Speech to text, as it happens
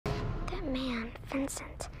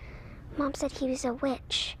Vincent. Mom said he was a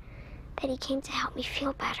witch, that he came to help me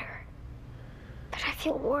feel better. But I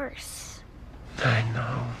feel worse. I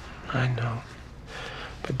know.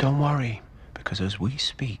 But don't worry, because as we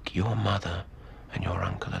speak, your mother and your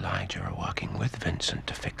Uncle Elijah are working with Vincent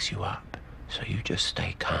to fix you up. So you just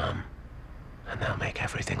stay calm, and they'll make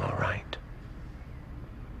everything all right.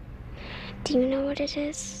 Do you know what it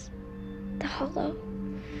is? The hollow?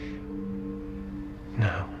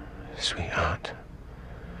 No, sweetheart.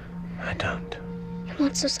 I don't. It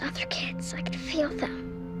wants those other kids. I can feel them.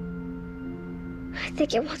 I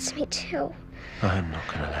think it wants me too. I'm not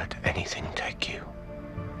gonna let anything take you.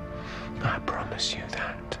 I promise you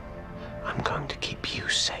that. I'm going to keep you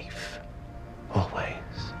safe.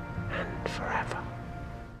 Always and forever.